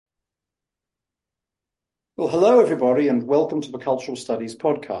Well, hello, everybody, and welcome to the Cultural Studies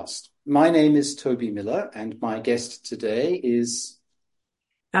podcast. My name is Toby Miller, and my guest today is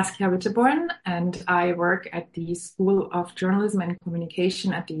Saskia Witteborn, and I work at the School of Journalism and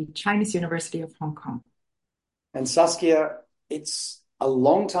Communication at the Chinese University of Hong Kong. And Saskia. It's a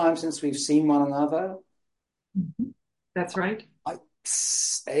long time since we've seen one another. Mm-hmm. That's right.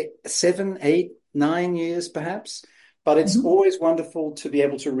 7, 8, 9 years, perhaps. But it's Mm-hmm. always wonderful to be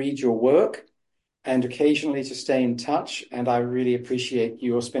able to read your work and occasionally to stay in touch. And I really appreciate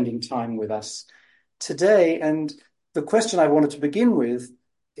your spending time with us today. And the question I wanted to begin with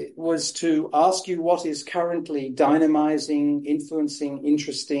was to ask you what is currently dynamizing, influencing,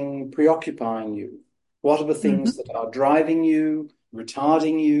 interesting, preoccupying you. What are the things that are driving you,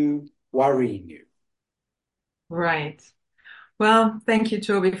 retarding you, worrying you? Right. Well, thank you,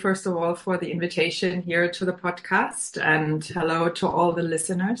 Toby, first of all, for the invitation here to the podcast, and hello to all the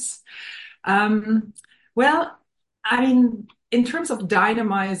listeners. Well, I mean, in terms of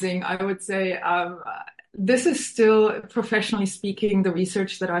dynamizing, I would say this is still, professionally speaking, the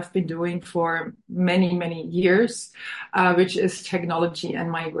research that I've been doing for many, many years, which is technology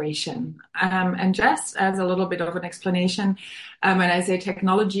and migration. And just as a little bit of an explanation, when I say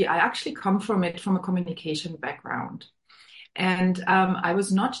technology, I actually come from a communication background. And I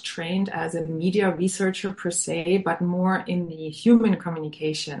was not trained as a media researcher per se, but more in the human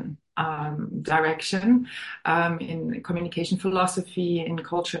communication direction, in communication philosophy, in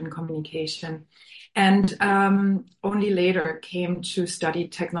culture and communication. And only later came to study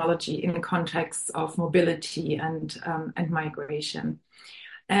technology in the context of mobility and migration.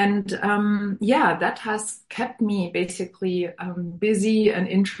 And that has kept me basically busy and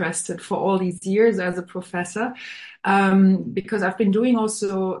interested for all these years as a professor, because I've been doing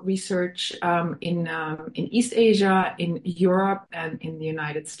also research in East Asia, in Europe, and in the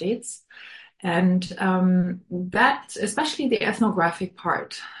United States. And that, especially the ethnographic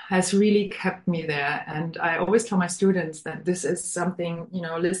part, has really kept me there. And I always tell my students that this is something,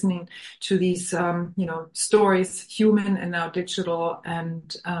 listening to these, stories, human and now digital,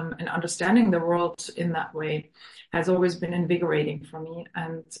 and understanding the world in that way has always been invigorating for me.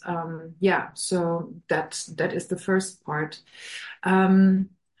 And so that is the first part.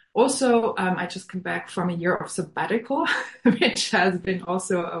 Also, I just came back from a year of sabbatical, which has been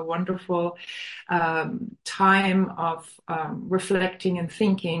also a wonderful time of reflecting and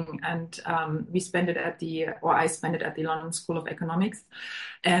thinking. And I spent it at the London School of Economics.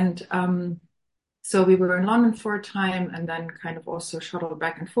 And so we were in London for a time and then kind of also shuttled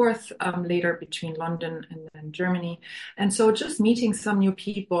back and forth later between London and then Germany. And so just meeting some new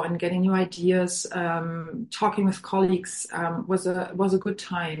people and getting new ideas, talking with colleagues was a good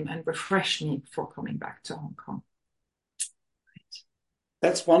time and refreshed me before coming back to Hong Kong.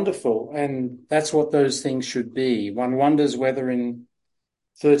 That's wonderful. And that's what those things should be. One wonders whether in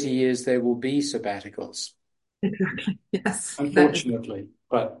 30 years there will be sabbaticals. Exactly. Yes. Unfortunately.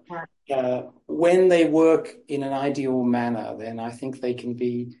 But when they work in an ideal manner, then I think they can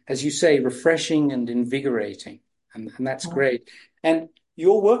be, as you say, refreshing and invigorating. And that's great. And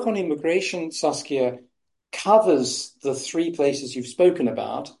your work on immigration, Saskia, covers the 3 places you've spoken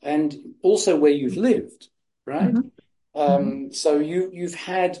about and also where you've lived, right? So you've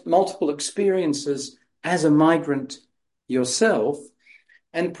had multiple experiences as a migrant yourself,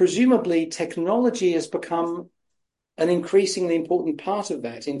 and presumably technology has become an increasingly important part of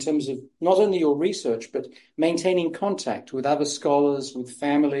that in terms of not only your research, but maintaining contact with other scholars, with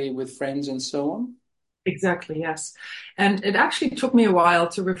family, with friends, and so on? Exactly, yes. And it actually took me a while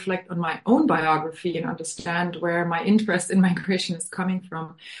to reflect on my own biography and understand where my interest in migration is coming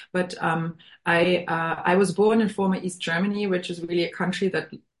from. But I was born in former East Germany, which is really a country that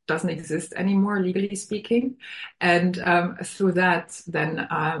doesn't exist anymore, legally speaking. And through that, then,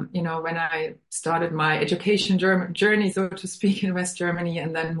 when I started my education journey, so to speak, in West Germany,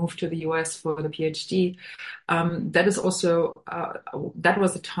 and then moved to the US for the PhD, that is also, that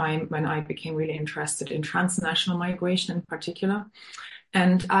was a time when I became really interested in transnational migration in particular.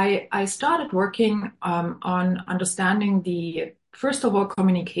 And I started working on understanding first of all,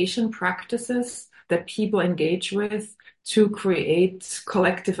 communication practices that people engage with to create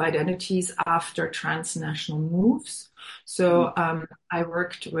collective identities after transnational moves. So I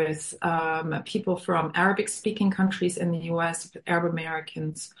worked with people from Arabic-speaking countries in the US, Arab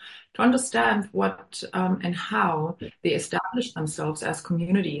Americans, to understand what and how they established themselves as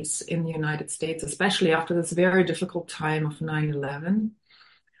communities in the United States, especially after this very difficult time of 9/11.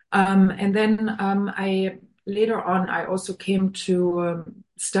 And then later on, I also came to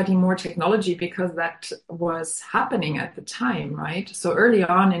study more technology because that was happening at the time, right? So early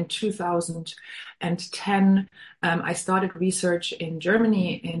on in 2010, I started research in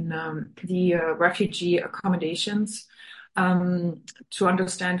Germany in the refugee accommodations to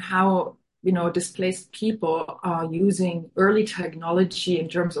understand how displaced people are using early technology in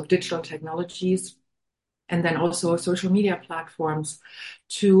terms of digital technologies and then also social media platforms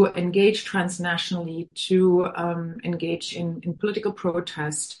to engage transnationally, to engage in political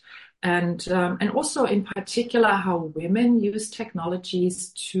protest, and also in particular how women use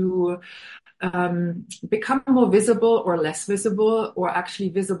technologies to become more visible or less visible or actually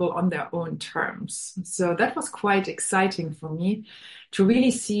visible on their own terms. So that was quite exciting for me to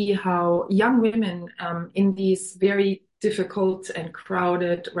really see how young women in these very difficult and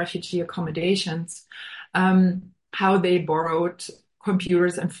crowded refugee accommodations, how they borrowed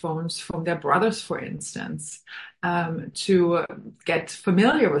computers and phones from their brothers, for instance, to get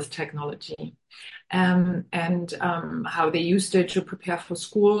familiar with technology. And how they used it to prepare for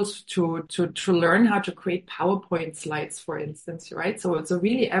schools, to learn how to create PowerPoint slides, for instance, right? So it's a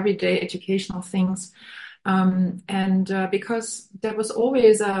really everyday educational things. Because there was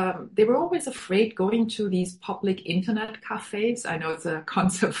always they were always afraid going to these public internet cafes. I know it's a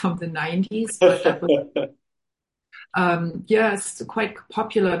concept from the 90s, but that was yes, quite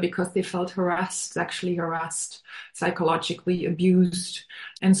popular because they felt harassed, sexually harassed, psychologically abused.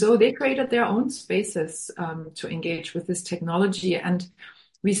 And so they created their own spaces to engage with this technology. And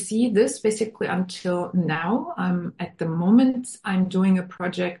we see this basically until now. At the moment, I'm doing a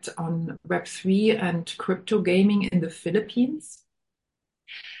project on Web3 and crypto gaming in the Philippines.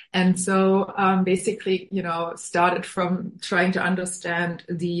 And so basically, started from trying to understand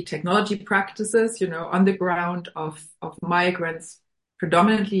the technology practices, on the ground of migrants,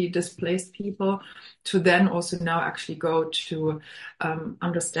 predominantly displaced people, to then also now actually go to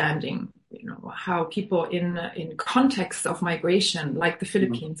understanding, how people in contexts of migration, like the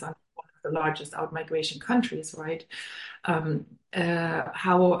Philippines are one of the largest out-migration countries, right?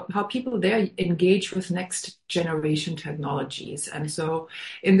 How people there engage with next generation technologies. And so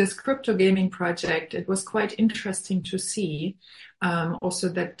in this crypto gaming project, it was quite interesting to see also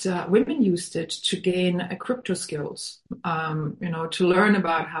that women used it to gain crypto skills, to learn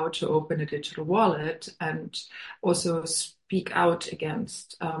about how to open a digital wallet and also speak out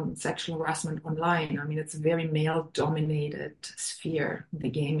against sexual harassment online. I mean, it's a very male-dominated sphere, the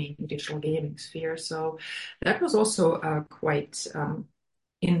digital gaming sphere. So that was also quite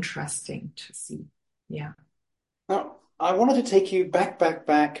interesting to see. Yeah. Now, I wanted to take you back.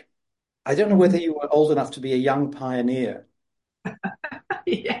 I don't know whether you were old enough to be a young pioneer.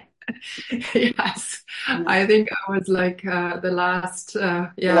 Yeah. Yes. I think I was like the last,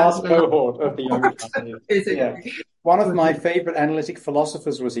 The last cohort of the young pioneers. basically. Yeah. One of my favorite analytic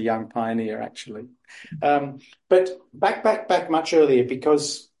philosophers was a young pioneer, actually. But back much earlier,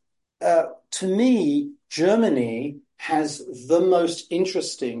 because to me, Germany has the most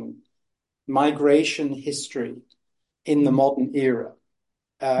interesting migration history in the modern era.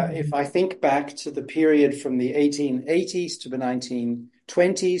 If I think back to the period from the 1880s to the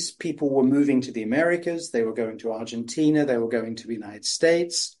 1920s, people were moving to the Americas, they were going to Argentina, they were going to the United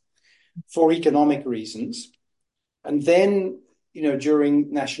States for economic reasons. And then,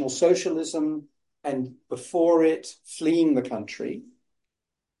 during National Socialism and before it, fleeing the country.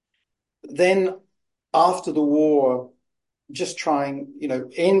 Then after the war, just trying,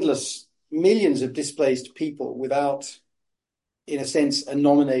 endless millions of displaced people without, in a sense, a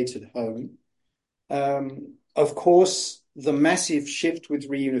nominated home. Of course, the massive shift with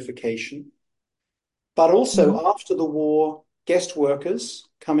reunification, but also after the war, guest workers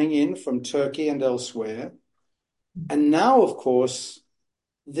coming in from Turkey and elsewhere. And now, of course,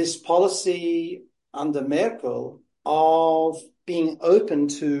 this policy under Merkel of being open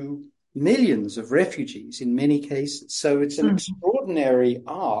to millions of refugees in many cases. So it's an extraordinary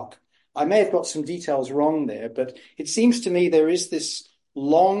arc. I may have got some details wrong there, but it seems to me there is this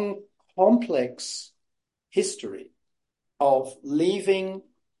long, complex history of leaving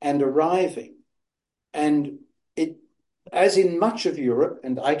and arriving. And it, as in much of Europe,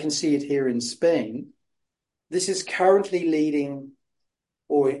 and I can see it here in Spain, this is currently leading,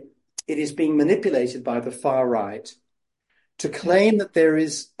 or it is being manipulated by the far right to claim that there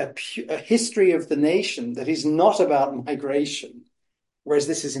is a history of the nation that is not about migration, whereas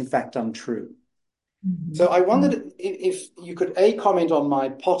this is in fact untrue. So I wondered if you could comment on my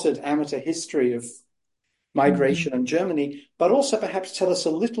potted amateur history of migration in Germany, but also perhaps tell us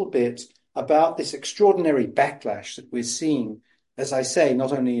a little bit about this extraordinary backlash that we're seeing, as I say,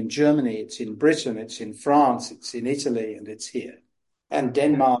 not only in Germany, it's in Britain, it's in France, it's in Italy, and it's here. and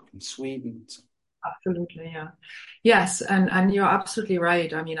Denmark and Sweden. Absolutely, yeah. Yes, and you're absolutely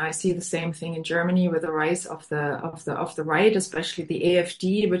right. I mean, I see the same thing in Germany with the rise of the right, especially the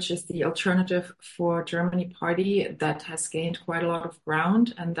AfD, which is the Alternative for Germany party that has gained quite a lot of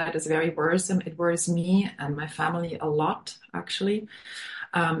ground, and that is very worrisome. It worries me and my family a lot, actually,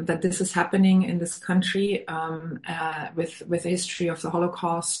 that this is happening in this country with the history of the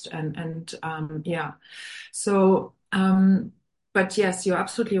Holocaust and yeah. So. But yes, you're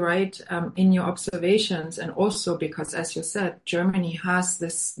absolutely right in your observations, and also because, as you said, Germany has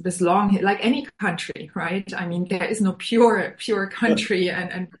this long, like any country, right? I mean, there is no pure country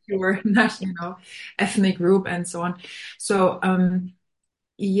and pure national, ethnic group and so on. So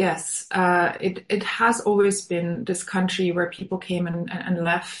yes, it has always been this country where people came and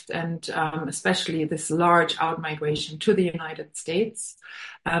left, and especially this large outmigration to the United States,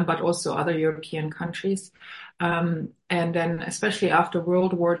 but also other European countries. And then, especially after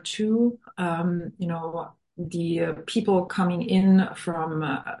World War II, the people coming in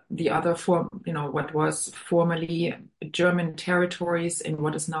from the other what was formerly German territories in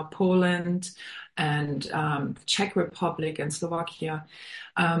what is now Poland and Czech Republic and Slovakia.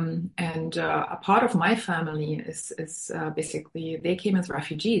 And a part of my family is basically they came as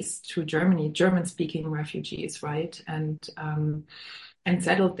refugees to Germany, German-speaking refugees, right? And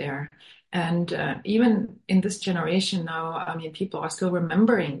settled there. And even in this generation now, I mean, people are still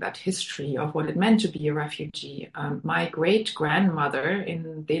remembering that history of what it meant to be a refugee. My great grandmother,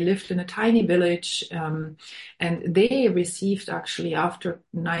 they lived in a tiny village, and they received actually after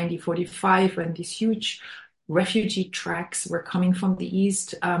 1945, when these huge refugee tracks were coming from the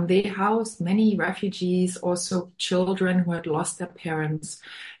east. They housed many refugees, also children who had lost their parents.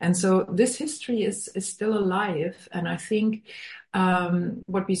 And so this history is still alive. And I think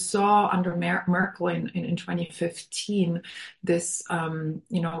what we saw under Merkel in 2015, this,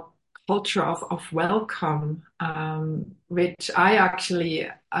 culture of welcome, which I actually,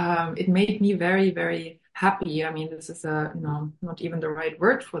 it made me very, very happy. I mean, this is not even the right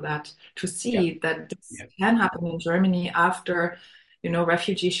word for that, to see that this can happen in Germany after,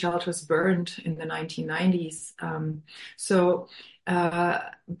 refugee shelters burned in the 1990s. So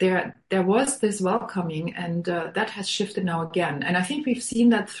there was this welcoming, and that has shifted now again. And I think we've seen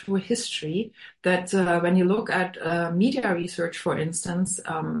that through history, that when you look at media research, for instance,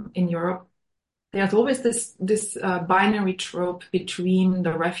 in Europe, there's always this binary trope between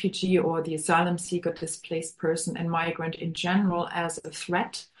the refugee or the asylum seeker, displaced person, and migrant in general as a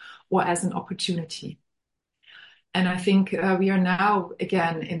threat or as an opportunity. And I think we are now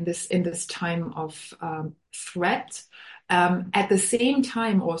again in this time of threat. At the same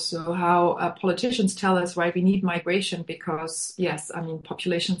time, also how politicians tell us, right, we need migration because, yes, I mean,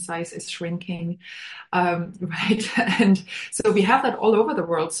 population size is shrinking, right? And so we have that all over the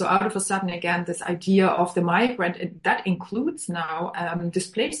world. So out of a sudden, again, this idea of the migrant, that includes now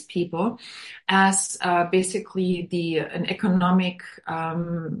displaced people as basically an economic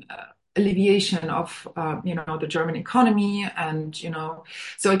alleviation of, the German economy. And,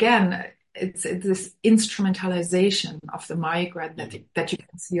 so again, it's this instrumentalization of the migrant that you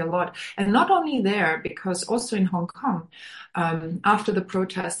can see a lot. And not only there, because also in Hong Kong, after the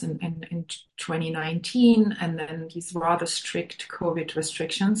protests in 2019, and then these rather strict COVID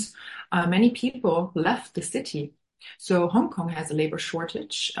restrictions, many people left the city. So Hong Kong has a labor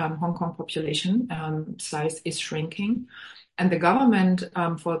shortage. Hong Kong population size is shrinking. And the government,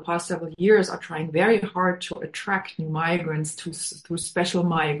 for the past several years, are trying very hard to attract new migrants through special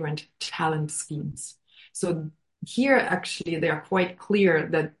migrant talent schemes. So here, actually, they are quite clear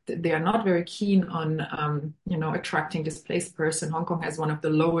that they are not very keen on, attracting displaced person. Hong Kong has one of the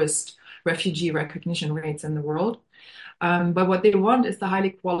lowest refugee recognition rates in the world. But what they want is the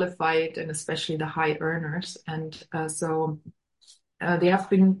highly qualified and especially the high earners. And so they have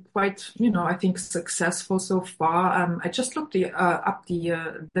been quite, I think, successful so far. I just looked up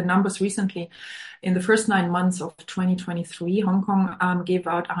the numbers recently. In the first 9 months of 2023, Hong Kong gave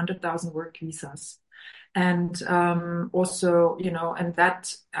out 100,000 work visas. And also, and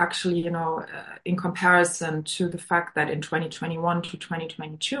that actually, in comparison to the fact that in 2021 to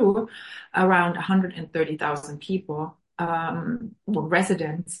 2022, around 130,000 people,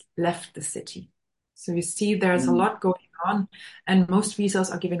 residents, left the city. So you see there's a lot going on, and most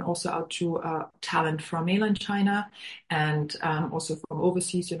visas are given also out to talent from mainland China and also from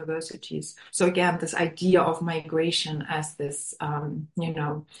overseas universities. So again, this idea of migration as this,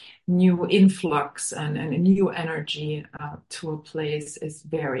 new influx and a new energy to a place is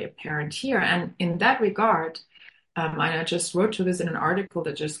very apparent here. And in that regard, And I just wrote to this in an article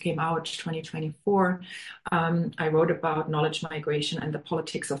that just came out 2024. I wrote about knowledge migration and the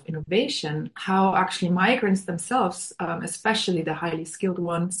politics of innovation, how actually migrants themselves, especially the highly skilled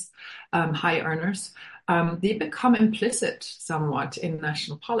ones, high earners, they become implicit somewhat in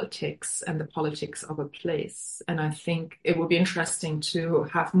national politics and the politics of a place. And I think it would be interesting to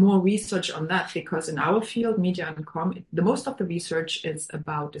have more research on that, because in our field, media and the most of the research is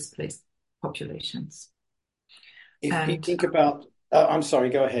about displaced populations. If you think about, I'm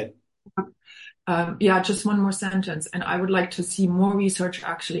sorry, go ahead. Yeah, just one more sentence. And I would like to see more research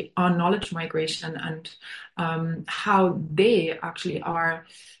actually on knowledge migration and how they actually are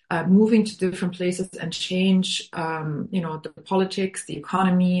moving to different places and change, the politics, the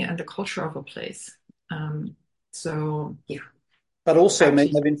economy, and the culture of a place. So, yeah. But also may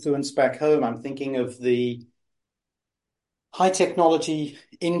have influence back home. I'm thinking of the high technology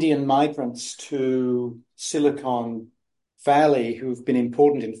Indian migrants to Silicon Valley who've been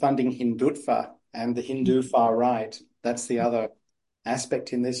important in funding Hindutva and the Hindu far right. That's the other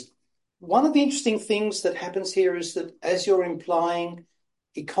aspect in this. One of the interesting things that happens here is that, as you're implying,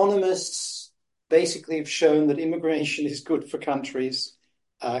 economists basically have shown that immigration is good for countries.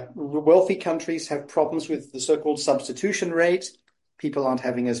 Wealthy countries have problems with the so-called substitution rate. People aren't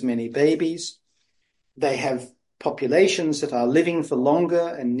having as many babies. They have populations that are living for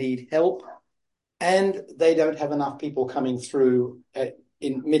longer and need help. And they don't have enough people coming through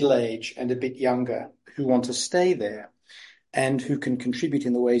in middle age and a bit younger who want to stay there and who can contribute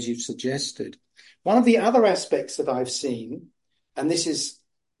in the ways you've suggested. One of the other aspects that I've seen, and this is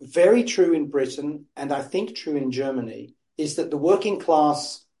very true in Britain and I think true in Germany, is that the working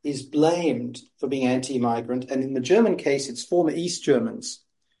class is blamed for being anti-migrant. And in the German case, it's former East Germans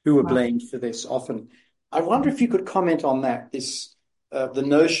who are blamed for this often. I wonder if you could comment on that, the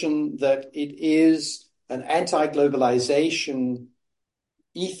notion that it is an anti-globalization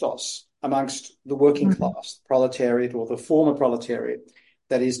ethos amongst the working class, proletariat or the former proletariat,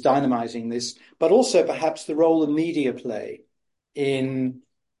 that is dynamizing this, but also perhaps the role the media play in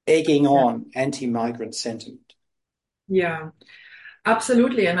egging on anti-migrant sentiment. Yeah.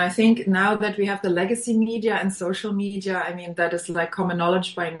 Absolutely. And I think now that we have the legacy media and social media, I mean, that is like common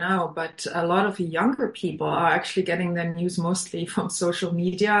knowledge by now, but a lot of younger people are actually getting their news mostly from social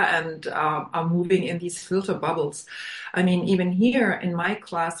media and are moving in these filter bubbles. I mean, even here in my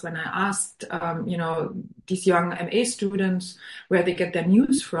class, when I asked, these young MA students where they get their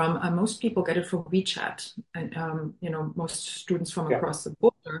news from, most people get it from WeChat and, most students from across the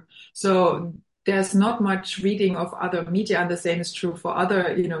border. So there's not much reading of other media, and the same is true for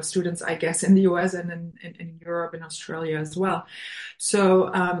other, students, I guess, in the US and in Europe and Australia as well. So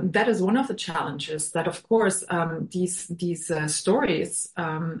that is one of the challenges that, of course, these stories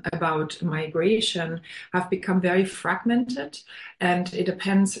about migration have become very fragmented, and it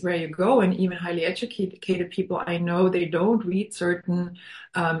depends where you go. And even highly educated people, I know they don't read certain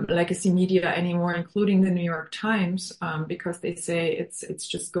legacy media anymore, including the New York Times, because they say it's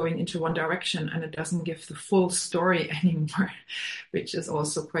just going into one direction and it doesn't give the full story anymore, which is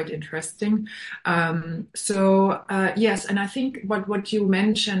also quite interesting. Yes, and I think what you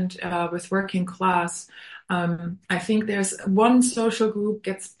mentioned with working class, I think there's one social group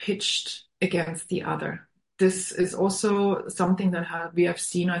gets pitched against the other. This is also something that we have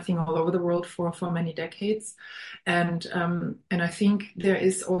seen, I think, all over the world for many decades. And I think there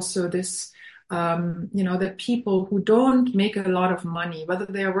is also this, that people who don't make a lot of money, whether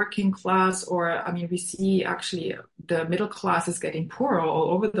they are working class or, I mean, we see actually the middle class is getting poorer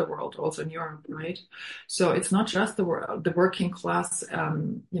all over the world, also in Europe, right? So it's not just the working class,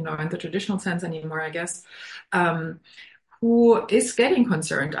 in the traditional sense anymore, I guess. Who is getting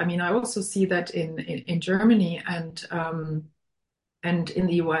concerned. I mean, I also see that in Germany and in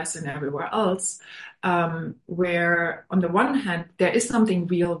the US and everywhere else, where on the one hand, there is something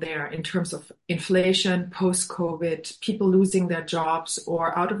real there in terms of inflation, post-COVID, people losing their jobs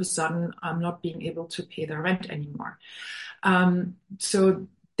or out of a sudden not being able to pay their rent anymore. So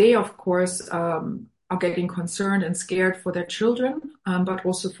they, of course, are getting concerned and scared for their children, but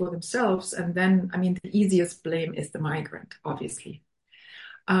also for themselves. And then, I mean, the easiest blame is the migrant, obviously.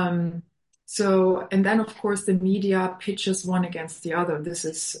 And then, of course, the media pitches one against the other. This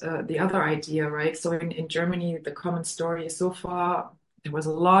is the other idea, right? So in Germany, the common story is so far, there was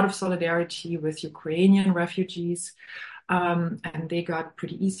a lot of solidarity with Ukrainian refugees. And they got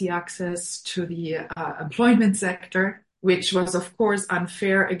pretty easy access to the employment sector, which was, of course,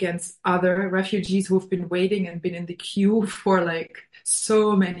 unfair against other refugees who've been waiting and been in the queue for like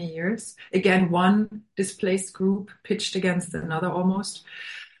so many years. Again, one displaced group pitched against another almost.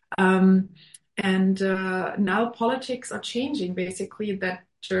 And now politics are changing, basically, that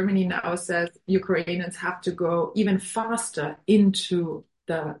Germany now says Ukrainians have to go even faster into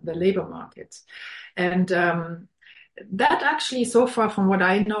the labor market. And that actually, so far, from what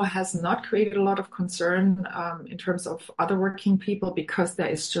I know, has not created a lot of concern in terms of other working people, because there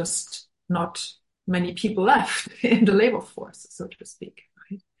is just not many people left in the labor force, so to speak.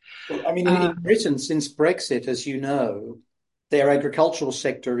 Right? Well, I mean, in Britain, since Brexit, as you know, their agricultural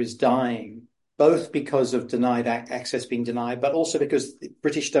sector is dying, both because of denied access being denied, but also because the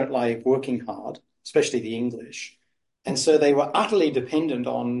British don't like working hard, especially the English. And so they were utterly dependent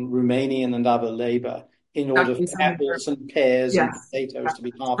on Romanian and other labor in order Exactly, for apples and pears and yes, potatoes to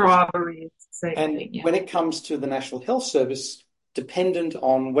be harvested. strawberries, same And thing. Yeah. when it comes to the National Health Service, dependent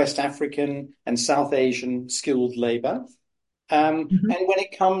on West African and South Asian skilled labor. Mm-hmm. And when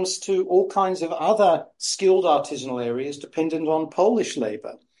it comes to all kinds of other skilled artisanal areas, dependent on Polish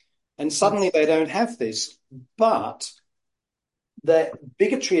labor. And suddenly Yes. they don't have this. But the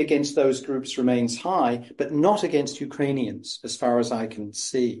bigotry against those groups remains high, but not against Ukrainians, as far as I can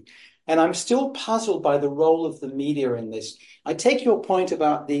see. And I'm still puzzled by the role of the media in this. I take your point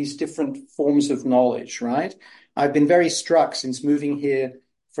about these different forms of knowledge, right? I've been very struck since moving here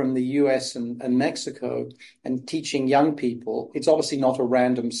from the US and Mexico and teaching young people. It's obviously not a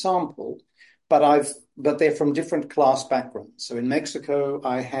random sample, but they're from different class backgrounds. So in Mexico,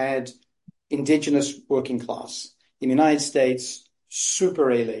 I had indigenous working class. In the United States,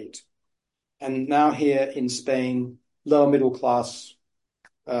 super elite. And now here in Spain, lower middle class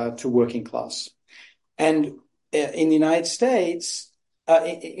to working class. And in the United States,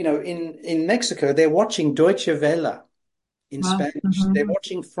 in Mexico, they're watching Deutsche Welle in Well, Spanish. They're mm-hmm.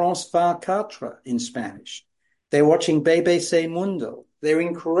 watching France 24 in Spanish. They're watching BBC Mundo. They're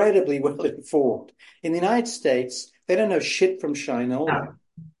incredibly well informed. In the United States, they don't know shit from Shinola. Yeah.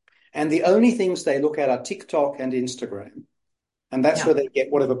 And the only things they look at are TikTok and Instagram. And that's Yeah. where they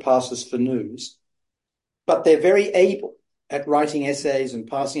get whatever passes for news. But they're very able at writing essays and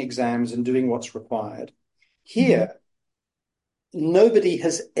passing exams and doing what's required. Mm-hmm. Here, nobody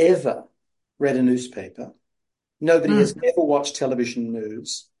has ever read a newspaper. Nobody has Mm. ever watched television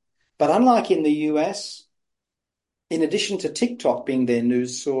news. But unlike in the US, in addition to TikTok being their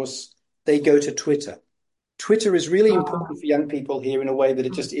news source, they go to Twitter. Twitter is really important for young people here in a way that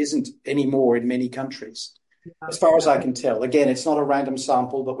it just isn't anymore in many countries, Yeah. as far as Yeah. I can tell. Again, it's not a random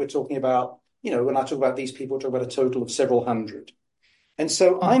sample, but we're talking about, when I talk about these people, we're talking about a total of several hundred. And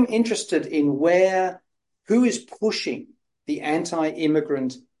so I'm interested in who is pushing the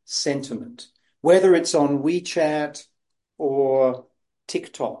anti-immigrant sentiment, whether it's on WeChat or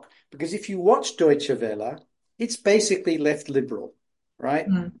TikTok. Because if you watch Deutsche Welle, it's basically left liberal, right?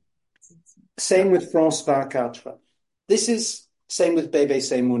 Mm. Yeah. Same with France 24. This is same with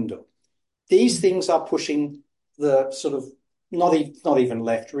BBC Mundo. These things are pushing the sort of not even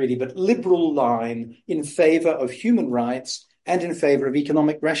left really, but liberal line in favor of human rights and in favor of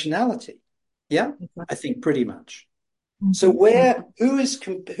economic rationality. Yeah, I think pretty much. So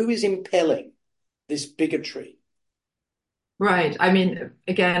Mm-hmm. who is impelling this bigotry? Right. I mean,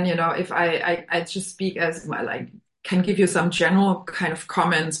 again, if I just speak as my, like, can give you some general kind of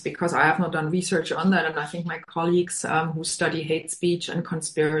comments, because I have not done research on that. And I think my colleagues who study hate speech and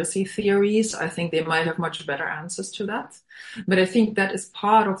conspiracy theories, I think they might have much better answers to that. But I think that is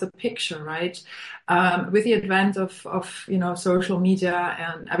part of the picture, right? With the advent of social media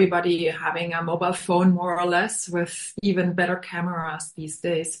and everybody having a mobile phone, more or less, with even better cameras these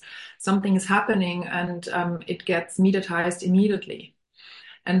days, something is happening, and it gets mediatized immediately.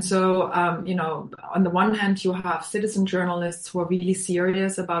 And so, on the one hand, you have citizen journalists who are really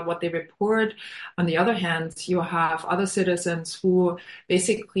serious about what they report. On the other hand, you have other citizens who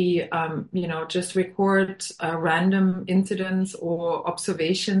basically, just record random incidents or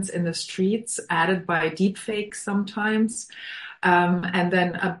observations in the streets, added by deepfakes sometimes. And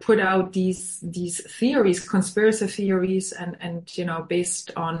then put out these theories, conspiracy theories, and based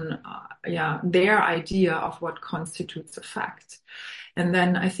on their idea of what constitutes a fact. And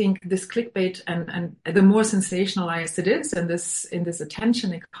then I think this clickbait and the more sensationalized it is in this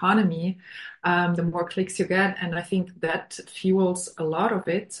attention economy, the more clicks you get. And I think that fuels a lot of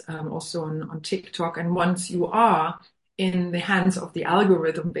it, also on TikTok. And once you are in the hands of the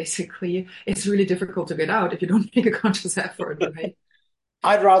algorithm, basically, it's really difficult to get out if you don't make a conscious effort, right?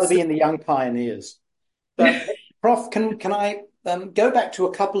 I'd rather So, be in the young pioneers. But Prof, can I go back to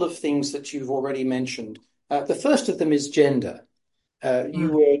a couple of things that you've already mentioned? The first of them is gender.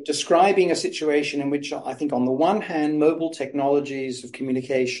 You were describing a situation in which I think on the one hand, mobile technologies of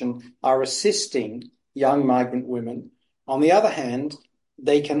communication are assisting young migrant women. On the other hand,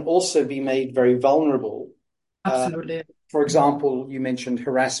 they can also be made very vulnerable. Absolutely. For example, you mentioned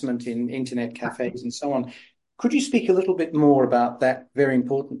harassment in internet cafes and so on. Could you speak a little bit more about that very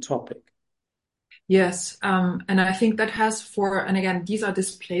important topic? Yes, and I think that has and again, these are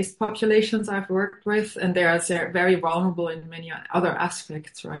displaced populations I've worked with, and they are very vulnerable in many other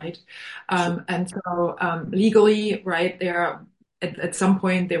aspects, right? Sure. And so legally, right, they are at some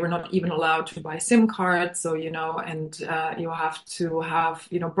point they were not even allowed to buy SIM cards, so and you have to have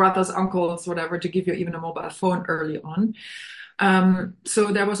brothers, uncles, whatever, to give you even a mobile phone early on.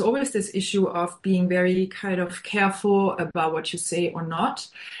 So there was always this issue of being very kind of careful about what you say or not.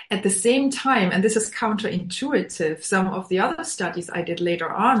 At the same time, and this is counterintuitive, some of the other studies I did later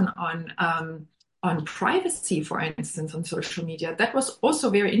on privacy, for instance, on social media, that was also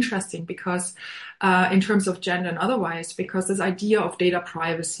very interesting because in terms of gender and otherwise, because this idea of data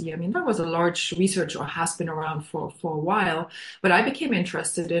privacy, I mean, that was a large research or has been around for a while, but I became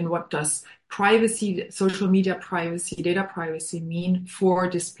interested in what does privacy, social media privacy, data privacy mean for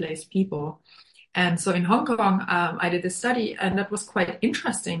displaced people. And so in Hong Kong, I did this study, and that was quite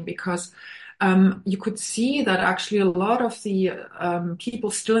interesting because you could see that actually a lot of the people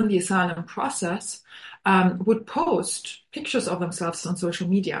still in the asylum process would post pictures of themselves on social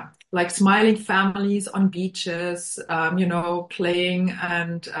media, like smiling families on beaches, playing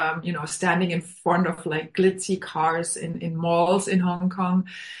and, standing in front of like glitzy cars in malls in Hong Kong.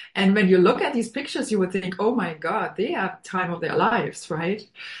 And when you look at these pictures, you would think, oh my God, they have time of their lives, right?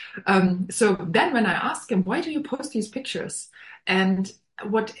 So then when I asked him, why do you post these pictures? And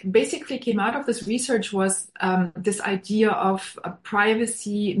what basically came out of this research was this idea of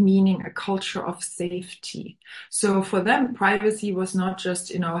privacy meaning a culture of safety. So for them, privacy was not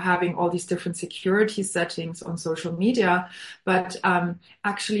just, having all these different security settings on social media, but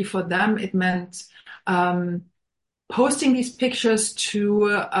actually for them, it meant posting these pictures to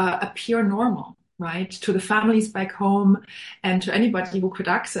appear normal, right? To the families back home and to anybody who could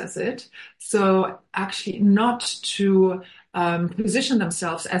access it. So actually not to position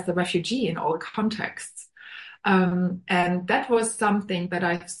themselves as the refugee in all contexts. And that was something that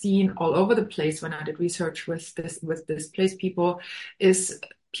I've seen all over the place when I did research with displaced people, is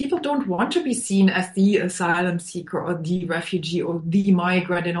people don't want to be seen as the asylum seeker or the refugee or the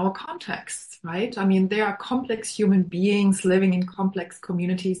migrant in all contexts, right? I mean, they are complex human beings living in complex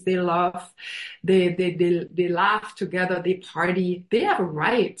communities. They love, they laugh together, they party, they have a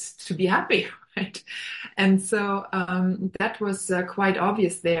right to be happy. Right. And so that was quite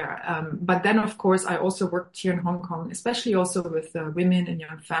obvious there. But then, of course, I also worked here in Hong Kong, especially also with women and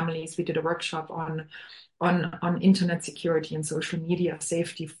young families. We did a workshop on internet security and social media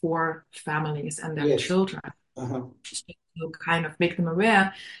safety for families and their Yes. children. Uh-huh. To kind of make them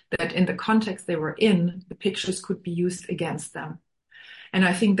aware that in the context they were in, the pictures could be used against them. And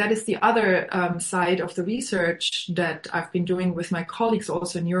I think that is the other side of the research that I've been doing with my colleagues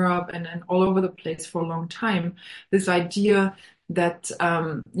also in Europe and all over the place for a long time. This idea that,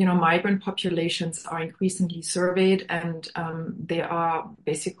 migrant populations are increasingly surveyed and they are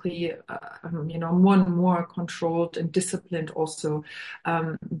basically, more and more controlled and disciplined also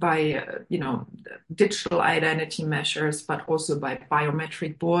by, digital identity measures, but also by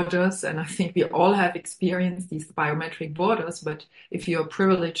biometric borders. And I think we all have experienced these biometric borders, but if you're a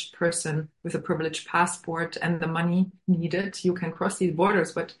privileged person with a privileged passport and the money needed, you can cross these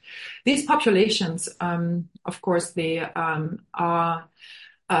borders. But these populations, of course, they are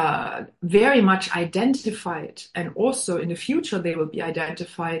very much identified, and also in the future they will be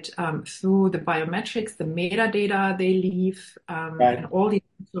identified through the biometrics, the metadata they leave, Right. and all the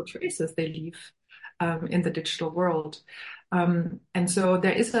digital traces they leave in the digital world. And so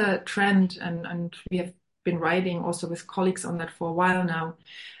there is a trend, and we have been writing also with colleagues on that for a while now,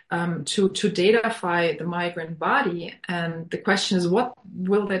 to datafy the migrant body. And the question is, what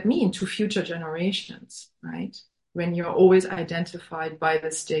will that mean to future generations, right? When you're always identified by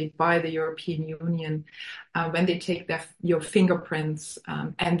the state, by the European Union, when they take your fingerprints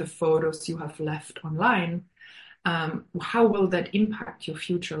and the photos you have left online, how will that impact your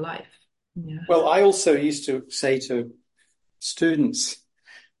future life? Yeah. Well, I also used to say to students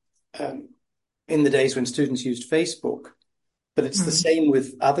in the days when students used Facebook, but it's the same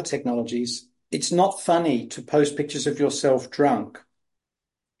with other technologies. It's not funny to post pictures of yourself drunk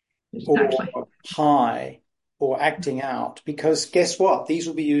Exactly. or high or acting out, because guess what? These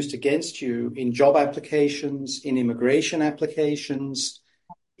will be used against you in job applications, in immigration applications,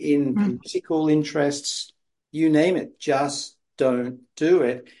 in political interests, you name it. Just don't do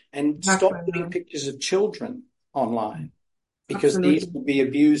it. And stop putting pictures of children online because these will be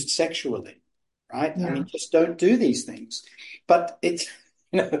abused sexually, right? Yeah. I mean, just don't do these things. But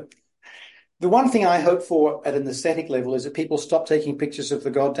You know, the one thing I hope for at an aesthetic level is that people stop taking pictures of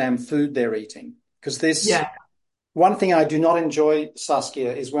the goddamn food they're eating. Because this Yeah. one thing I do not enjoy,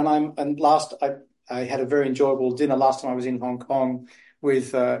 Saskia, is when I had a very enjoyable dinner last time I was in Hong Kong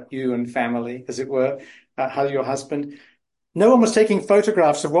with you and family, as it were, how your husband. No one was taking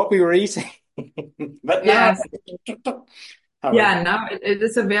photographs of what we were eating. But now, Yes. however, Yeah. Now it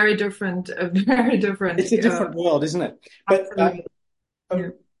is a very different, it's a different world, isn't it? But absolutely. Yeah.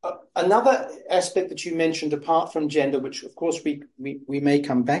 another aspect that you mentioned, apart from gender, which of course we may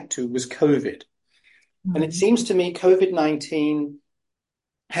come back to, was COVID. And it Mhm. seems to me COVID-19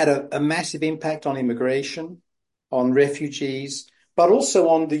 had a massive impact on immigration, on refugees, but also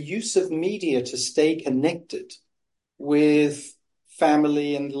on the use of media to stay connected with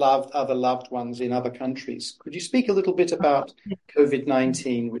family and other loved ones in other countries. Could you speak a little bit about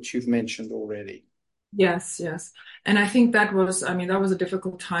COVID-19, which you've mentioned already? Yes, yes. And I think that was, I mean, that was a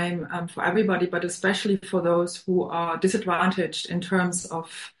difficult time for everybody, but especially for those who are disadvantaged in terms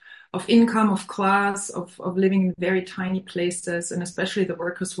of income, of class, of living in very tiny places, and especially the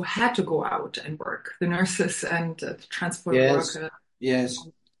workers who had to go out and work, the nurses and transport Yes, workers. yes,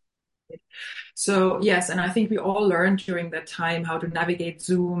 So yes, and I think we all learned during that time how to navigate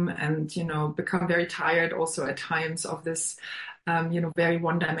Zoom and, become very tired also at times of this, very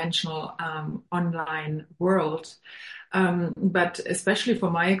one-dimensional online world. But especially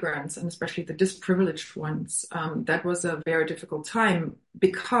for migrants and especially the disprivileged ones, that was a very difficult time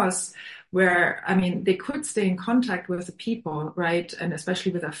because I mean, they could stay in contact with the people, right? And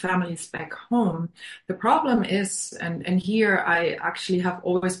especially with their families back home. The problem is, and here I actually have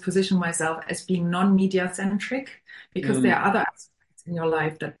always positioned myself as being non-media centric because there mm, are other aspects in your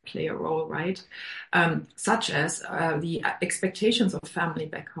life that play a role, right? Such as the expectations of family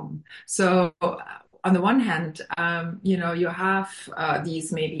back home. So on the one hand, you have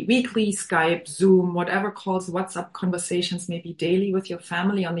these maybe weekly Skype, Zoom, whatever calls, WhatsApp conversations, maybe daily with your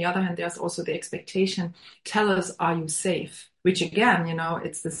family. On the other hand, there's also the expectation, tell us, are you safe? Which again,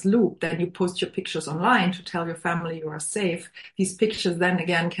 it's this loop. Then you post your pictures online to tell your family you are safe. These pictures then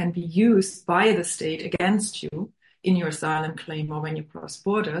again can be used by the state against you in your asylum claim or when you cross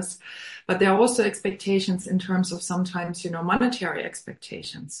borders. But there are also expectations in terms of sometimes, monetary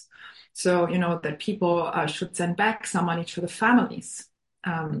expectations. So, that people should send back some money to the families,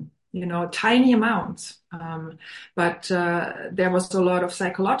 tiny amounts. But there was a lot of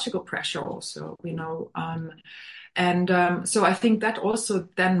psychological pressure also, and so I think that also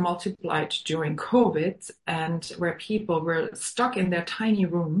then multiplied during COVID and where people were stuck in their tiny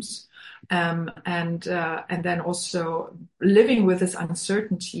rooms. And then also living with this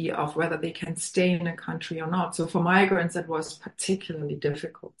uncertainty of whether they can stay in a country or not. So for migrants, that was particularly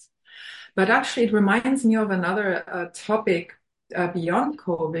difficult. But actually, it reminds me of another topic beyond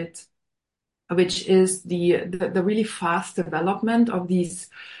COVID, which is the really fast development of these,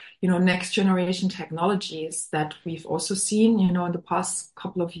 next generation technologies that we've also seen, in the past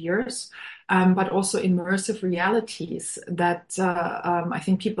couple of years, but also immersive realities that I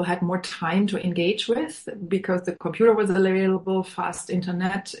think people had more time to engage with because the computer was available, fast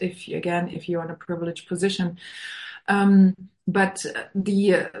internet, if you're in a privileged position. But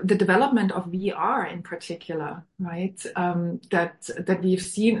the development of VR in particular, right, that we've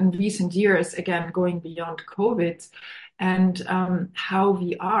seen in recent years, again going beyond COVID, and how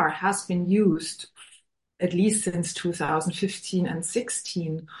VR has been used at least since 2015 and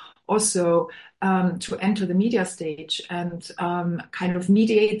 16, also to enter the media stage and kind of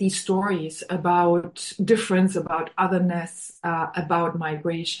mediate these stories about difference, about otherness, about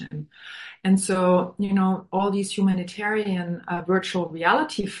migration. And so, all these humanitarian virtual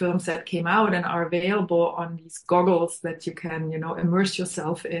reality films that came out and are available on these goggles that you can, immerse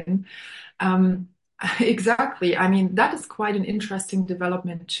yourself in. Exactly. I mean, that is quite an interesting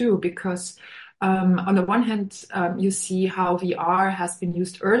development too, because on the one hand, you see how VR has been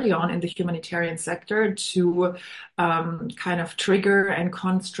used early on in the humanitarian sector to kind of trigger and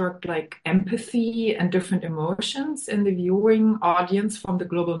construct like empathy and different emotions in the viewing audience from the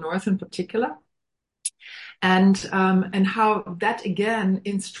global north in particular. And how that again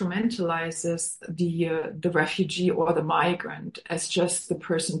instrumentalizes the refugee or the migrant as just the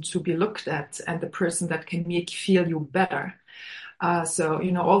person to be looked at and the person that can make you feel you better. So,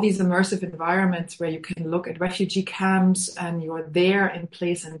 all these immersive environments where you can look at refugee camps and you're there in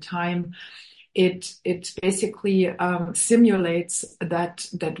place and time, it basically simulates that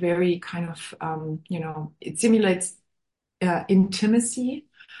very kind of, it simulates intimacy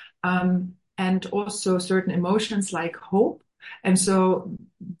and also certain emotions like hope. And so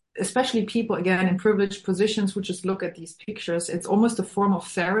especially people, again, in privileged positions who just look at these pictures, it's almost a form of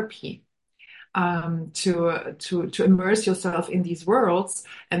therapy to immerse yourself in these worlds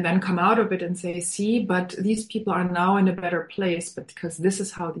and then come out of it and say, see, but these people are now in a better place, but because this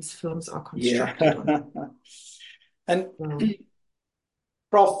is how these films are Yeah. constructed. And So,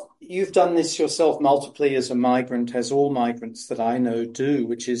 Prof, you've done this yourself multiply as a migrant, as all migrants that I know do,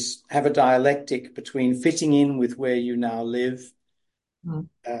 which is have a dialectic between fitting in with where you now live, mm,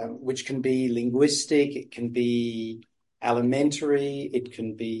 which can be linguistic, it can be alimentary, it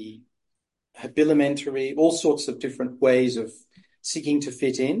can be habilimentary, all sorts of different ways of seeking to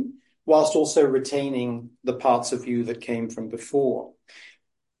fit in, whilst also retaining the parts of you that came from before.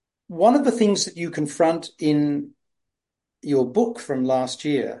 One of the things that you confront in your book from last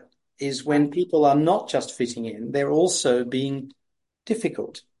year is when people are not just fitting in, they're also being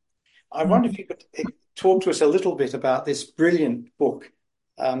difficult. I wonder if mm. you could talk to us a little bit about this brilliant book,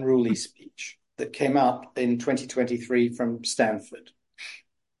 Unruly Speech, that came out in 2023 from Stanford.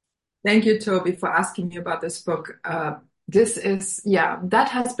 Thank you, Toby, for asking me about this book. That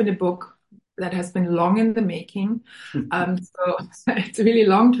has been a book that has been long in the making. So it's really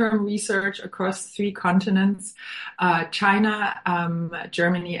long-term research across 3 continents, China,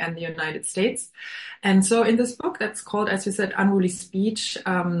 Germany, and the United States. And so in this book that's called, as you said, Unruly Speech,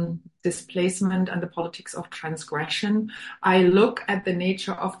 Displacement and the Politics of Transgression, I look at the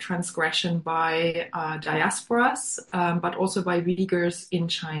nature of transgression by diasporas, but also by Uyghurs in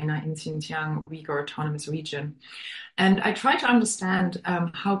China, in Xinjiang, Uyghur Autonomous Region. And I try to understand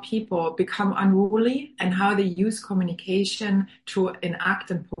how people become unruly and how they use communication to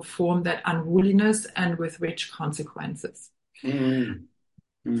enact and perform that unruliness and with which consequences. Mm,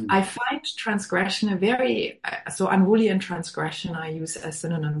 mm. I find transgression so unruly and transgression I use as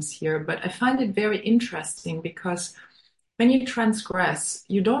synonyms here, but I find it very interesting because when you transgress,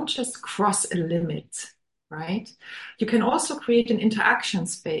 you don't just cross a limit, right? You can also create an interaction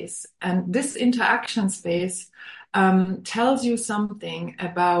space. And this interaction space tells you something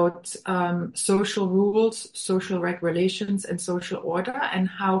about social rules, social regulations, and social order, and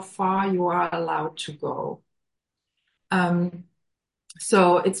how far you are allowed to go.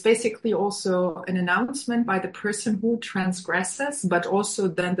 So it's basically also an announcement by the person who transgresses, but also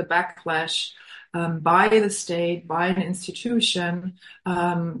then the backlash by the state, by an institution,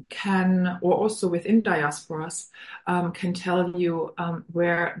 or also within diasporas, can tell you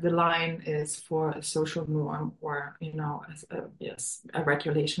where the line is for a social norm or, a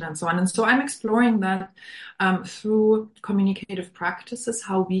regulation and so on. And so I'm exploring that through communicative practices,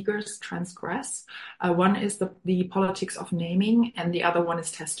 how Uyghurs transgress. One is the politics of naming, and the other one is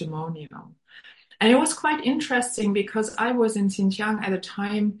testimonial. And it was quite interesting because I was in Xinjiang at a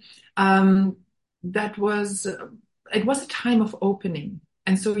time it was a time of opening.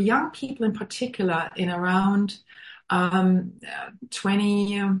 And so young people in particular in around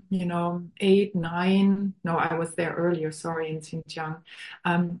 20, 8, 9, no, I was there earlier, sorry, in Xinjiang,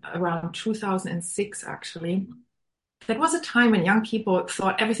 around 2006, actually. That was a time when young people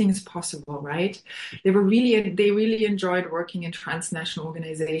thought everything is possible, right? They really enjoyed working in transnational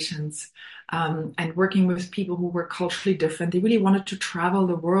organizations, and working with people who were culturally different. They really wanted to travel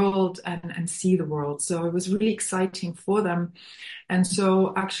the world and see the world. So it was really exciting for them. And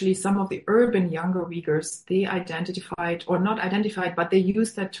so actually some of the urban younger Uyghurs, they identified, or not identified, but they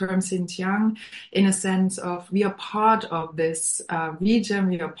used that term Xinjiang in a sense of, we are part of this region,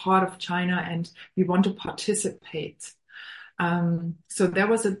 we are part of China, and we want to participate. So there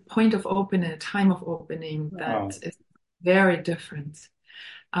was a point of opening, a time of opening that is very different.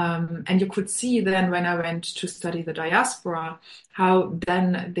 And you could see then when I went to study the diaspora, how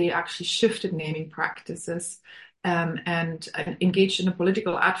then they actually shifted naming practices, and engaged in a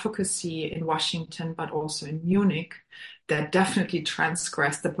political advocacy in Washington, but also in Munich, that definitely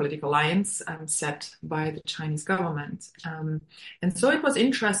transgressed the political lines set by the Chinese government. And so it was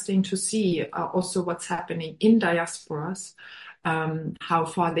interesting to see also what's happening in diasporas, how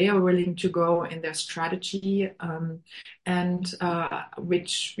far they are willing to go in their strategy, and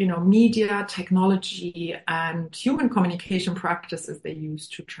which media, technology, and human communication practices they use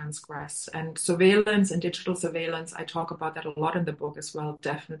to transgress. And surveillance and digital surveillance, I talk about that a lot in the book as well,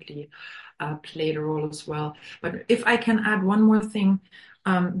 definitely played a role as well. But if I can add one more thing,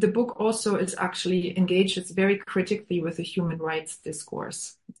 the book also is actually engaged, it's very critically with the human rights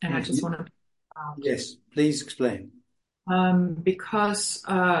discourse. And I just want to... Yes, please explain. Because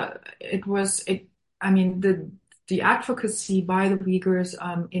the advocacy by the Uyghurs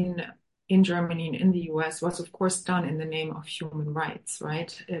in Germany and in the US was, of course, done in the name of human rights,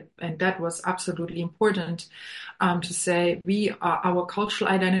 right? And that was absolutely important to say our cultural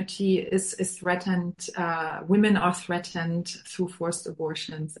identity is threatened. Women are threatened through forced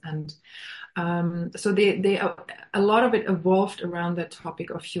abortions, and so a lot of it evolved around the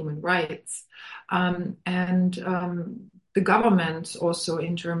topic of human rights, and the government also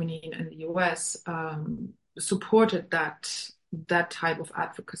in Germany and the US supported that type of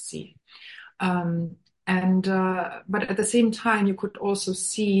advocacy. But at the same time, you could also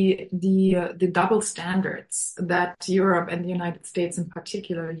see the double standards that Europe and the United States in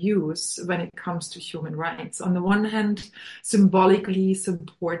particular use when it comes to human rights. On the one hand, symbolically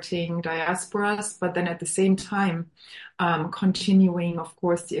supporting diasporas, but then at the same time, continuing, of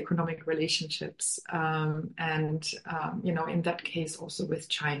course, the economic relationships, in that case also with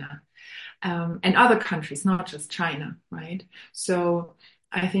China, and other countries, not just China, right? So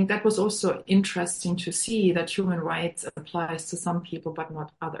I think that was also interesting to see that human rights applies to some people, but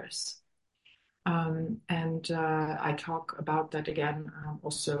not others. I talk about that again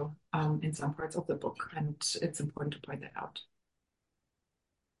also in some parts of the book, and it's important to point that out.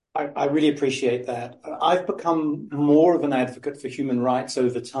 I really appreciate that. I've become more of an advocate for human rights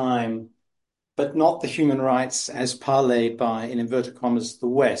over time, but not the human rights as parlayed by, in inverted commas, the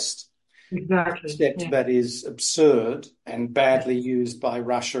West. Exactly. Concept that is absurd and badly used by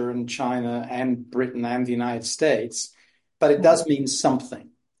Russia and China and Britain and the United States, but it does mean something.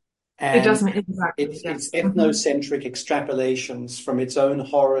 And it does mean exactly. It's ethnocentric extrapolations from its own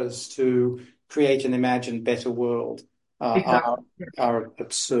horrors to create an imagined better world are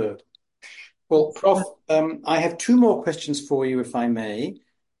absurd. Well, Prof, I have two more questions for you, if I may.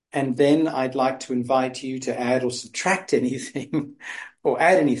 And then I'd like to invite you to add or subtract anything or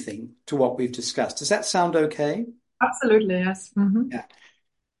add anything to what we've discussed. Does that sound okay? Absolutely, yes. Yeah.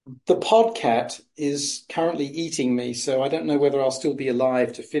 The podcat is currently eating me, so I don't know whether I'll still be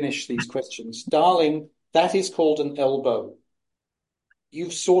alive to finish these questions. Darling, that is called an elbow.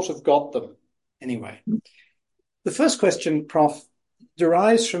 You've sort of got them. Anyway, the first question, Prof,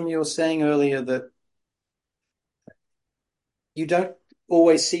 derives from your saying earlier that you don't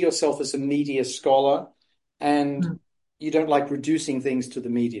always see yourself as a media scholar and you don't like reducing things to the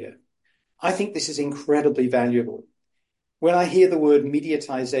media. I think this is incredibly valuable. When I hear the word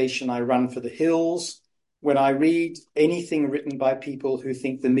mediatization, I run for the hills. When I read anything written by people who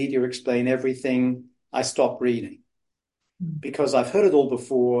think the media explain everything, I stop reading because I've heard it all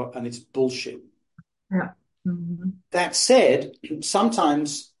before and it's bullshit. Yeah. That said,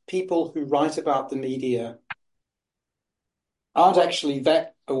 sometimes people who write about the media aren't actually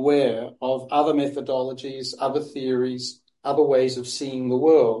that aware of other methodologies, other theories, other ways of seeing the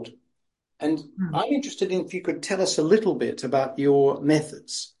world. And I'm interested in if you could tell us a little bit about your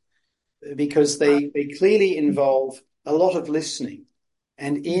methods, because they clearly involve a lot of listening.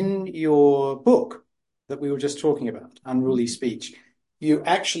 And in your book that we were just talking about, Unruly Speech, you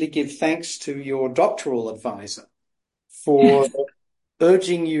actually give thanks to your doctoral advisor for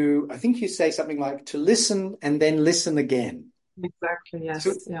urging you, I think you say something like, to listen and then listen again. Exactly, yes.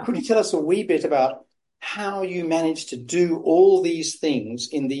 So could you tell us a wee bit about how you managed to do all these things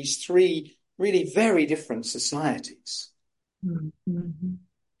in these three really very different societies?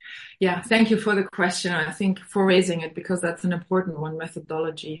 Yeah, thank you for the question. I think for raising it, because that's an important one,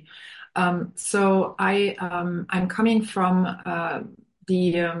 methodology. So I'm coming from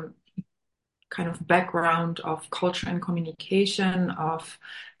the kind of background of culture and communication, of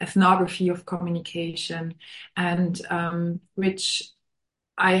ethnography of communication, and which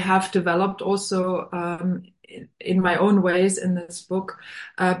I have developed also in my own ways in this book.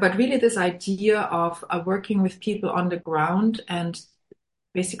 But really this idea of working with people on the ground and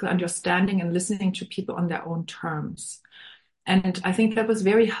basically understanding and listening to people on their own terms. And I think that was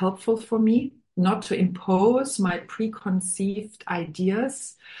very helpful for me, not to impose my preconceived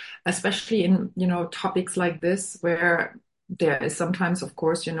ideas, especially in, topics like this, where there is sometimes, of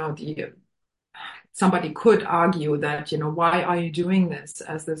course, somebody could argue that, why are you doing this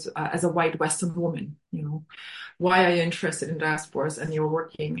as a white Western woman? Why are you interested in diasporas and you're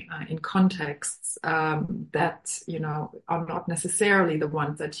working in contexts that, are not necessarily the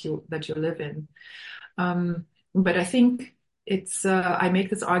ones that you live in? But I think it's I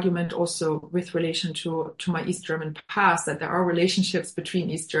make this argument also with relation to my East German past, that there are relationships between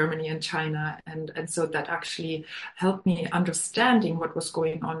East Germany and China, and so that actually helped me understanding what was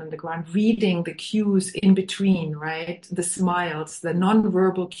going on the ground, reading the cues in between, right? The smiles, the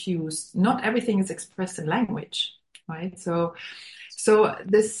non-verbal cues. Not everything is expressed in language, right? So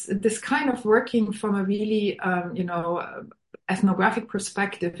this kind of working from a really ethnographic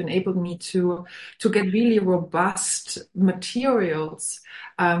perspective enabled me to get really robust materials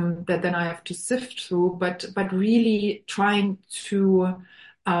that then I have to sift through, but really trying to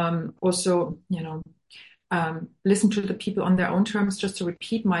also, listen to the people on their own terms, just to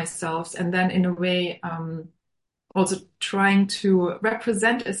repeat myself, and then in a way also trying to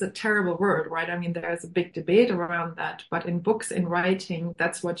represent is a terrible word, right? I mean, there's a big debate around that, but in books, in writing,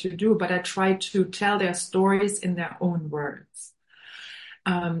 that's what you do. But I try to tell their stories in their own words.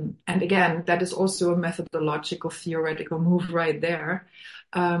 And again, that is also a methodological, theoretical move right there.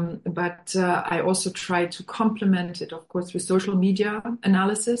 But I also try to complement it, of course, with social media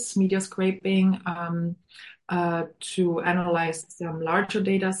analysis, media scraping, to analyze some larger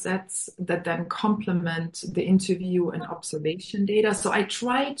data sets that then complement the interview and observation data. So I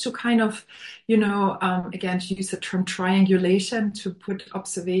try to kind of, again, to use the term triangulation, to put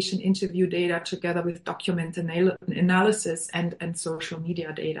observation, interview data together with document analysis and social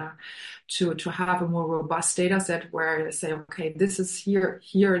media data to have a more robust data set where I say, okay, this is here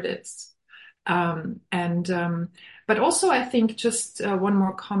it is. But also I think just one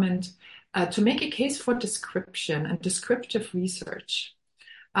more comment, to make a case for description and descriptive research.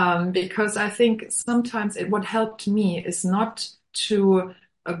 Because I think sometimes what helped me is not to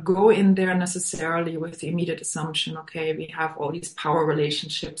go in there necessarily with the immediate assumption, okay, we have all these power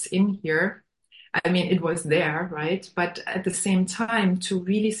relationships in here. I mean, it was there, right? But at the same time, to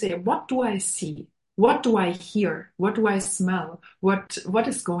really say, what do I see? What do I hear? What do I smell? What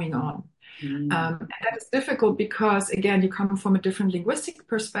is going on? And that is difficult because, again, you come from a different linguistic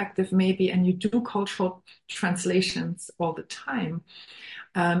perspective, maybe, and you do cultural translations all the time.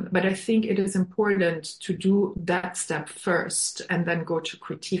 But I think it is important to do that step first and then go to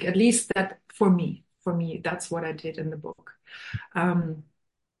critique. At least that for me, that's what I did in the book. And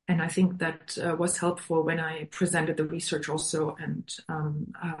I think that was helpful when I presented the research also, and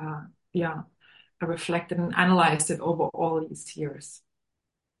I reflected and analyzed it over all these years.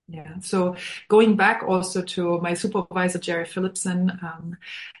 Yeah. So going back also to my supervisor, Jerry Philipson,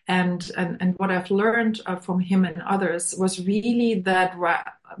 and what I've learned from him and others was really that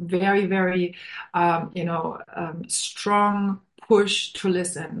very, very, strong push to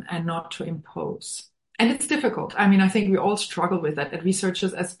listen and not to impose. And it's difficult. I mean, I think we all struggle with that as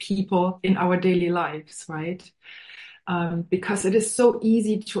researchers, as people in our daily lives, right? Because it is so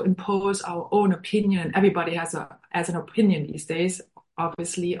easy to impose our own opinion. Everybody has an opinion these days,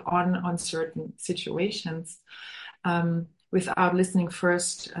 obviously, on certain situations, without listening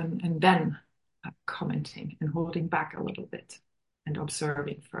first and then commenting and holding back a little bit and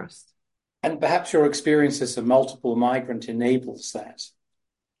observing first. And perhaps your experience as a multiple migrant enables that.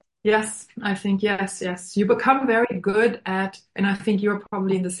 Yes, I think yes. You become very good at, and I think you're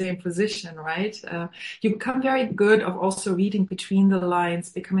probably in the same position, right? You become very good of also reading between the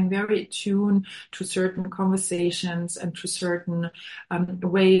lines, becoming very attuned to certain conversations and to certain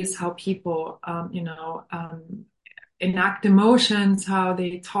ways how people, enact emotions, how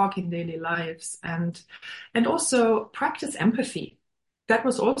they talk in daily lives, and also practice empathy. That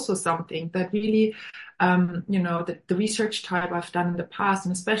was also something that really, the research type I've done in the past,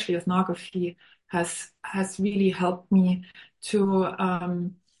 and especially ethnography, has really helped me to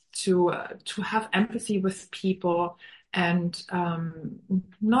have empathy with people, and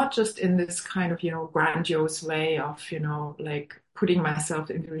not just in this kind of grandiose way of like putting myself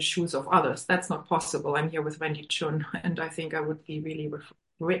into the shoes of others. That's not possible. I'm here with Wendy Chun, and I think I would be really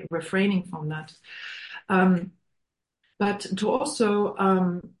refraining from that. But to also,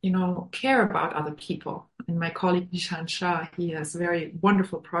 care about other people. And my colleague Nishan Shah, he has very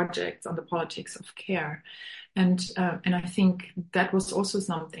wonderful projects on the politics of care. And I think that was also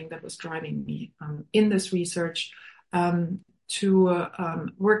something that was driving me in this research, to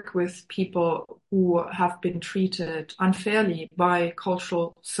work with people who have been treated unfairly by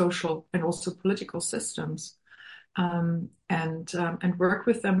cultural, social, and also political systems. And work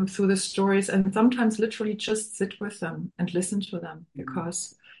with them through the stories, and sometimes literally just sit with them and listen to them,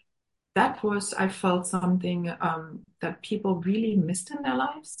 because that was, I felt, something that people really missed in their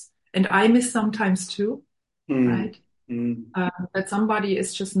lives, and I miss sometimes too, right? That somebody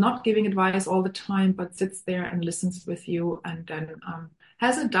is just not giving advice all the time, but sits there and listens with you, and then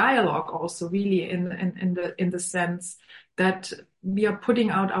has a dialogue also, really in the sense that we are putting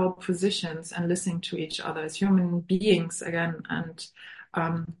out our positions and listening to each other as human beings again, and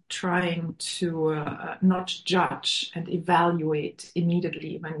trying to not judge and evaluate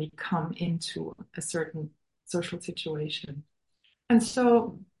immediately when we come into a certain social situation. And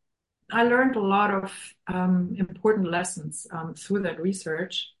so I learned a lot of important lessons through that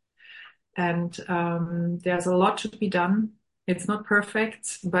research, and there's a lot to be done. It's not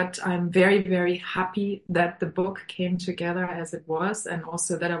perfect, but I'm very, very happy that the book came together as it was, and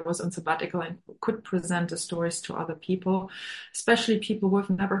also that I was on sabbatical and could present the stories to other people, especially people who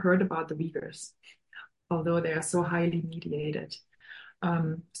have never heard about the Uyghurs, although they are so highly mediated.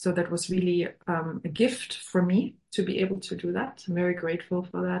 So that was really a gift for me to be able to do that. I'm very grateful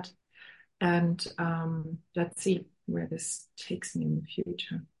for that. And let's see where this takes me in the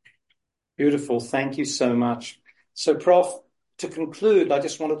future. Beautiful. Thank you so much. So, Prof, to conclude, I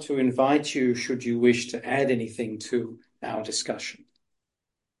just wanted to invite you, should you wish to add anything to our discussion.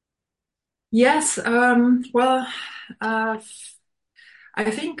 Yes. Well, I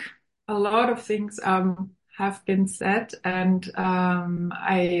think a lot of things have been said, and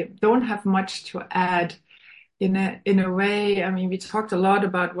I don't have much to add. In a way, I mean, we talked a lot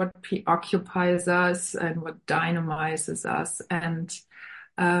about what preoccupies us and what dynamizes us, and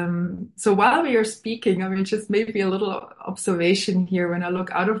so while we are speaking, I mean, just maybe a little observation here. When I look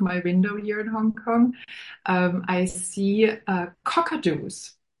out of my window here in Hong Kong, I see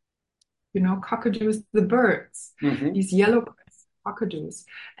cockatoos. You know, cockatoos, the birds, these yellow cockatoos,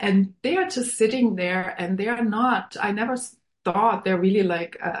 and they are just sitting there, and they are not. I never thought they're really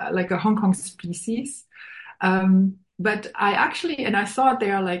like a Hong Kong species. But I actually, and I thought they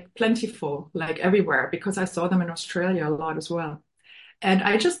are like plentiful, like everywhere, because I saw them in Australia a lot as well. And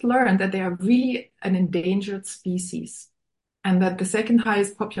I just learned that they are really an endangered species, and that the second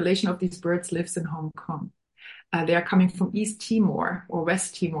highest population of these birds lives in Hong Kong. They are coming from East Timor or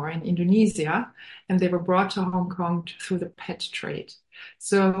West Timor in Indonesia, and they were brought to Hong Kong through the pet trade.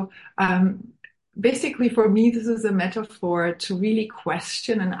 So basically, for me, this is a metaphor to really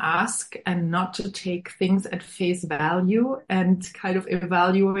question and ask, and not to take things at face value and kind of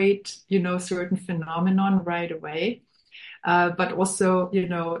evaluate, certain phenomenon right away. But also,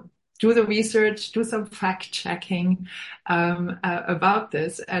 do the research, do some fact checking about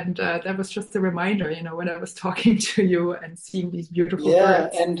this. And that was just a reminder, when I was talking to you and seeing these beautiful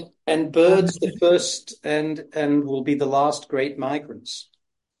birds. And birds, the first and will be the last great migrants.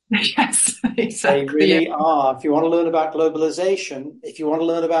 Yes, exactly. They really are. If you want to learn about globalization, if you want to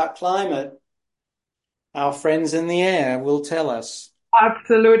learn about climate, our friends in the air will tell us.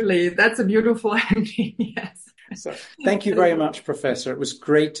 Absolutely. That's a beautiful ending. Yes. So thank you very much, Professor. It was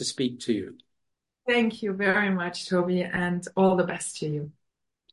great to speak to you. Thank you very much, Toby, and all the best to you.